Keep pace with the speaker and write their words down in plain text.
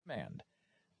command.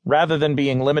 Rather than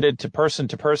being limited to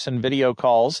person-to-person video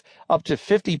calls, up to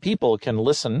 50 people can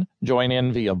listen, join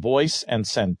in via voice, and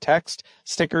send text,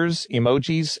 stickers,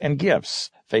 emojis, and GIFs,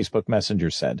 Facebook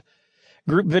Messenger said.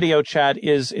 Group video chat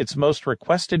is its most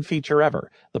requested feature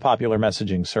ever, the popular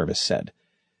messaging service said.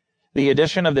 The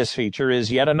addition of this feature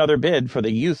is yet another bid for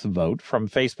the youth vote from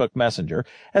Facebook Messenger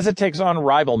as it takes on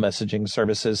rival messaging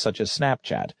services such as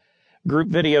Snapchat. Group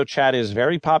video chat is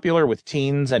very popular with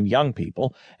teens and young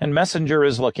people, and Messenger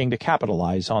is looking to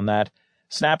capitalize on that.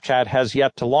 Snapchat has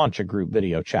yet to launch a group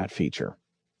video chat feature.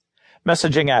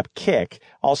 Messaging app Kik,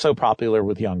 also popular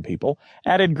with young people,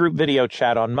 added group video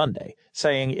chat on Monday,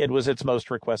 saying it was its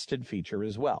most requested feature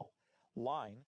as well. Line